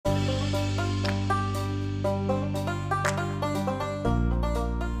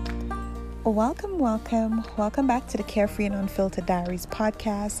Welcome back to the Carefree and Unfiltered Diaries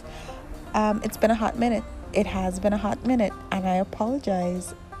podcast. It's been a hot minute. It has been a hot minute, and I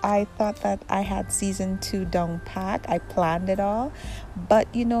apologize. I thought that I had season 2 down pat. I planned it all, but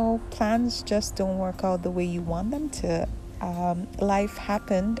plans just don't work out the way you want them to. Life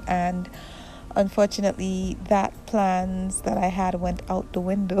happened, and unfortunately, that plans that I had went out the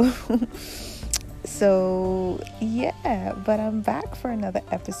window. So but I'm back for another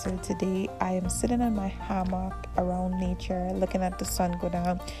episode today. I am sitting in my hammock around nature, looking at the sun go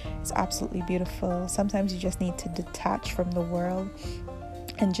down. It's absolutely beautiful. Sometimes you just need to detach from the world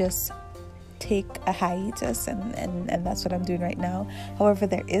and just take a hiatus, and that's what I'm doing right now. However,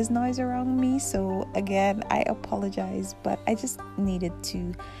 there is noise around me, so again, I apologize, but I just needed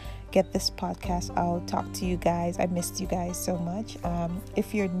to get this podcast out, talk to you guys. I missed you guys so much.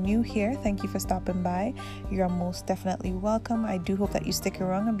 If you're new here, thank you for stopping by. You're most definitely welcome. I do hope that you stick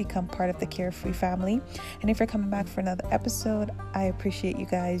around and become part of the Carefree family. And if you're coming back for another episode, I appreciate you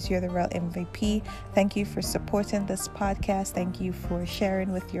guys. You're the real MVP. Thank you for supporting this podcast. Thank you for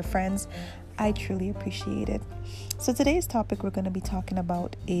sharing with your friends. I truly appreciate it. So today's topic we're going to be talking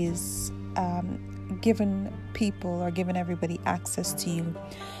about is giving people or giving everybody access to you.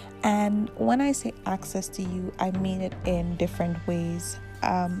 And when I say access to you, I mean it in different ways.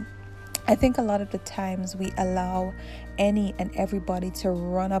 I think a lot of the times we allow any and everybody to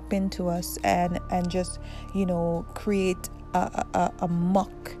run up into us and just, create a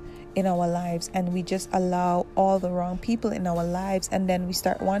muck in our lives, and we just allow all the wrong people in our lives, and then we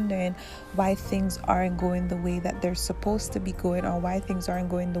start wondering why things aren't going the way that they're supposed to be going, or why things aren't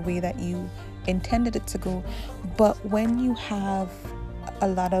going the way that you intended it to go. But when you have a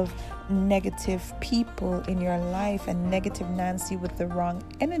lot of negative people in your life and negative Nancy with the wrong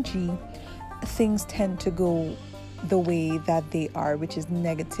energy, things tend to go the way that they are, which is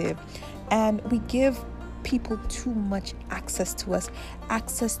negative. And we give people too much access to us,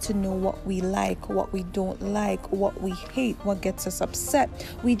 access to know what we like, what we don't like, what we hate, what gets us upset.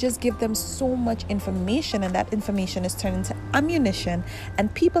 We just give them so much information, and that information is turned into ammunition,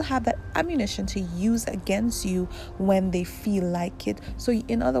 and people have that ammunition to use against you when they feel like it. So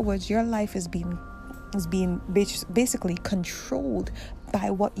in other words, your life is being basically controlled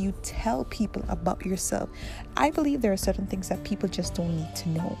by what you tell people about yourself. I believe there are certain things that people just don't need to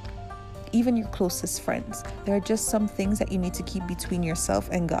know. Even your closest friends. There are just some things that you need to keep between yourself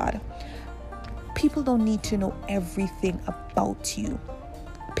and God. People don't need to know everything about you.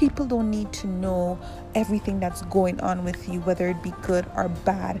 People don't need to know everything that's going on with you, whether it be good or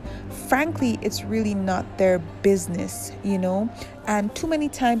bad. Frankly, it's really not their business, And too many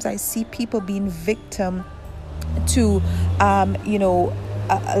times I see people being victim to,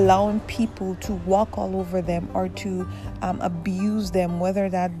 allowing people to walk all over them or to abuse them, whether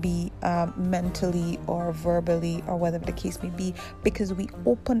that be mentally or verbally or whatever the case may be, because we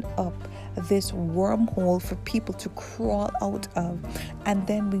open up this wormhole for people to crawl out of, and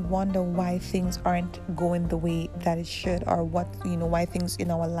then we wonder why things aren't going the way that it should, or why things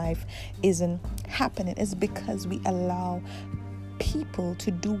in our life isn't happening. It's because we allow people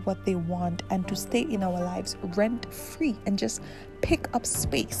to do what they want and to stay in our lives rent free and just pick up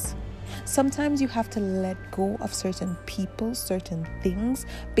space. Sometimes you have to let go of certain people, certain things,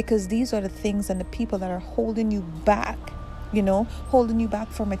 because these are the things and the people that are holding you back, holding you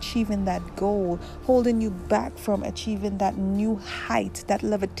back from achieving that goal, holding you back from achieving that new height, that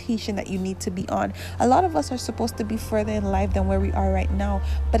levitation that you need to be on. A lot of us are supposed to be further in life than where we are right now,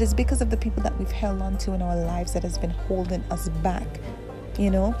 but it's because of the people that we've held on to in our lives that has been holding us back,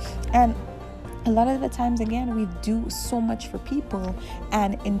 and a lot of the times, again, we do so much for people,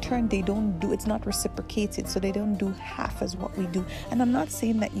 and in turn it's not reciprocated, so they don't do half as what we do. And I'm not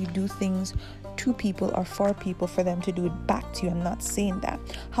saying that you do things to people or for people for them to do it back to you. I'm not saying that.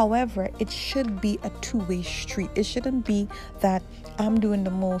 However, it should be a two-way street. It shouldn't be that I'm doing the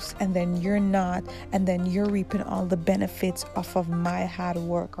most and then you're not, and then you're reaping all the benefits off of my hard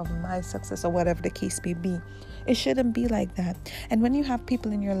work or my success or whatever the case may be. It shouldn't be like that. And when you have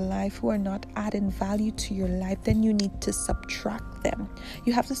people in your life who are not adding value to your life, then you need to subtract them.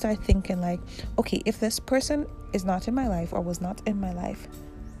 You have to start thinking like, okay, if this person is not in my life or was not in my life,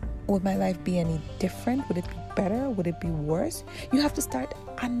 would my life be any different? Would it be better? Would it be worse? You have to start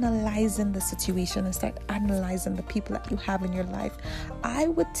analyzing the situation and start analyzing the people that you have in your life. I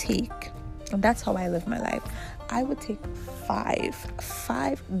would take And that's how I live my life. I would take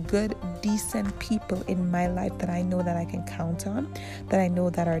five good, decent people in my life that I know that I can count on, that I know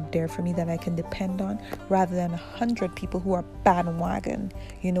that are there for me, that I can depend on, rather than 100 people who are bandwagon.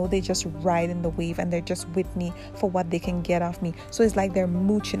 They just ride in the wave and they're just with me for what they can get off me. So it's like they're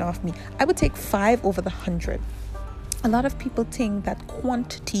mooching off me. I would take 5 over the 100. A lot of people think that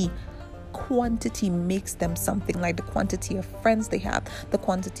quantity makes them something, like the quantity of friends they have, the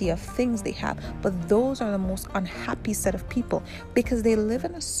quantity of things they have. But those are the most unhappy set of people, because they live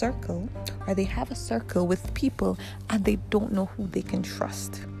in a circle, or they have a circle with people, and they don't know who they can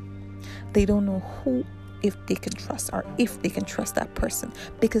trust. They don't know who, if they can trust, or if they can trust that person,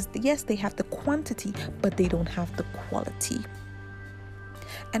 because yes, they have the quantity, but they don't have the quality.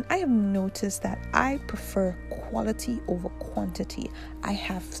 And I have noticed that I prefer quality over quantity. I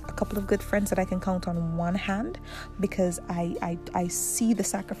have a couple of good friends that I can count on one hand, because I see the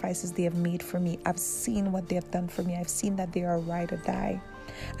sacrifices they have made for me. I've seen what they have done for me. I've seen that they are ride or die.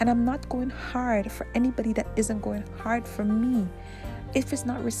 And I'm not going hard for anybody that isn't going hard for me. If it's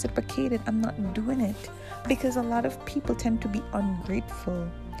not reciprocated, I'm not doing it, because a lot of people tend to be ungrateful.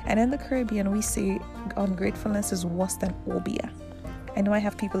 And in the Caribbean, we say ungratefulness is worse than obia. I know I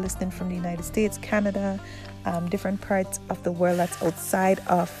have people listening from the United States, Canada, different parts of the world that's outside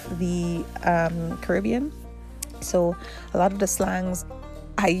of the Caribbean. So a lot of the slangs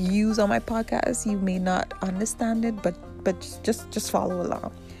I use on my podcast, you may not understand it, but just follow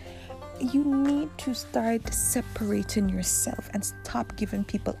along. You need to start separating yourself and stop giving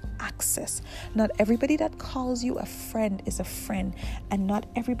people access. Not everybody that calls you a friend is a friend, and not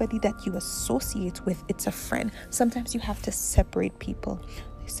everybody that you associate with, it's a friend. Sometimes you have to separate people.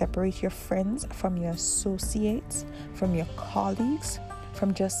 Separate your friends from your associates, from your colleagues,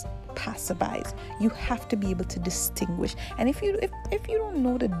 from just passerbys. You have to be able to distinguish. And if you don't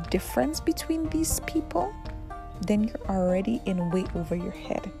know the difference between these people, then you're already in way over your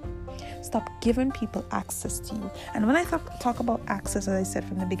head. Stop giving people access to you. And when I talk about access, as I said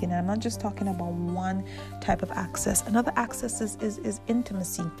from the beginning, I'm not just talking about one type of access. Another access is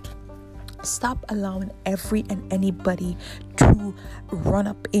intimacy. Stop allowing every and anybody to run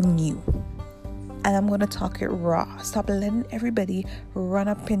up in you. And I'm going to talk it raw. Stop letting everybody run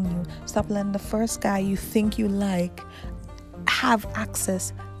up in you. Stop letting the first guy you think you like have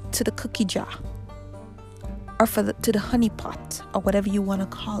access to the cookie jar, or to the honey pot, or whatever you want to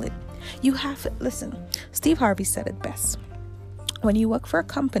call it. You have to listen. Steve Harvey said it best. When you work for a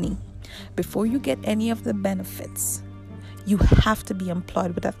company, before you get any of the benefits, you have to be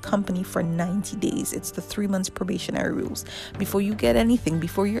employed with that company for 90 days. It's the 3 months probationary rules. Before you get anything,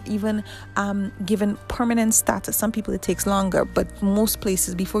 before you're even given permanent status. Some people it takes longer, but most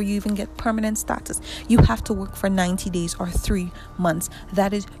places, before you even get permanent status, you have to work for 90 days or 3 months.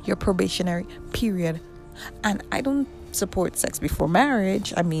 That is your probationary period. And I don't support sex before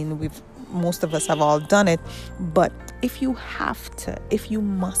marriage. I mean, most of us have all done it. But if you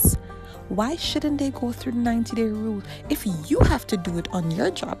must, why shouldn't they go through the 90-day rule? If you have to do it on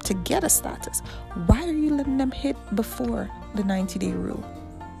your job to get a status, why are you letting them hit before the 90-day rule?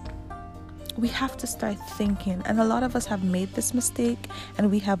 We have to start thinking. And a lot of us have made this mistake,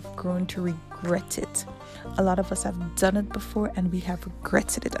 and we have grown to regret it. A lot of us have done it before, and we have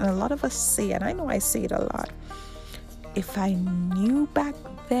regretted it. And a lot of us say, and I know I say it a lot, if I knew back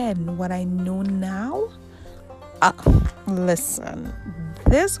then what I know now, listen,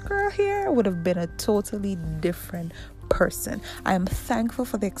 this girl here would have been a totally different person. I am thankful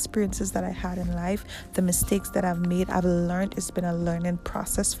for the experiences that I had in life, the mistakes that I've made. I've learned. It's been a learning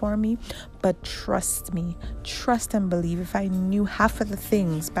process for me. But trust me, trust and believe. If I knew half of the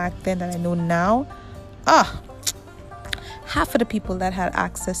things back then that I know now, half of the people that had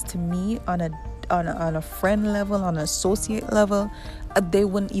access to me on a friend level, on an associate level, they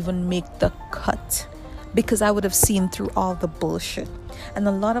wouldn't even make the cut, because I would have seen through all the bullshit. And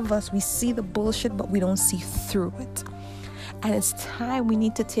a lot of us, we see the bullshit, but we don't see through it. And it's time, we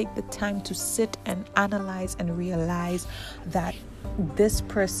need to take the time to sit and analyze and realize that this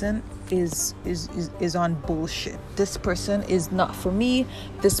person is on bullshit. This person is not for me.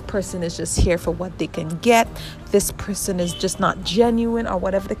 This person is just here for what they can get. This person is just not genuine, or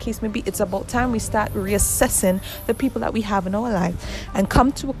whatever the case may be. It's about time we start reassessing the people that we have in our life and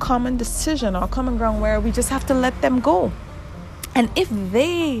come to a common decision or common ground where we just have to let them go. And if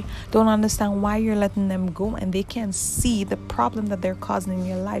they don't understand why you're letting them go, and they can't see the problem that they're causing in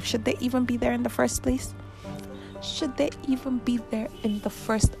your life, should they even be there in the first place? Should they even be there in the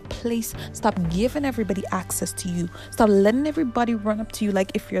first place? Stop giving everybody access to you. Stop letting everybody run up to you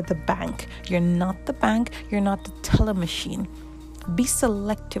like if you're the bank. You're not the bank. You're not the teller machine. Be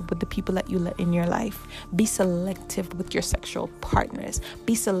selective with the people that you let in your life. Be selective with your sexual partners.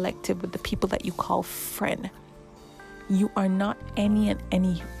 Be selective with the people that you call friend. You are not any and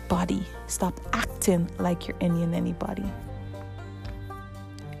anybody. Stop acting like you're any and anybody.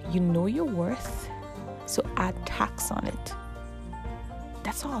 You know your worth, so add tax on it.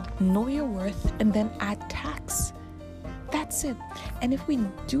 That's all. Know your worth and then add tax. That's it. And if we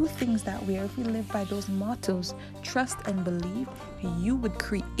do things that way, or if we live by those mottos, trust and believe, you would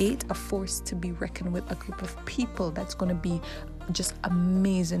create a force to be reckoned with, a group of people that's going to be just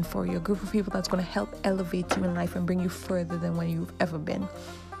amazing for you, a group of people that's going to help elevate you in life and bring you further than when you've ever been.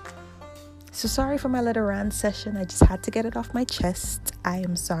 So sorry for my little rant session. I just had to get it off my chest. I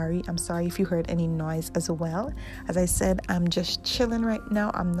am sorry. I'm sorry if you heard any noise as well. As I said, I'm just chilling right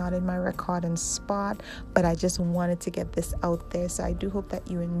now. I'm not in my recording spot, but I just wanted to get this out there. So I do hope that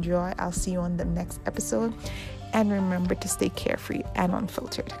you enjoy. I'll see you on the next episode. And remember to stay carefree and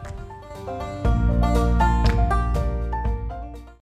unfiltered.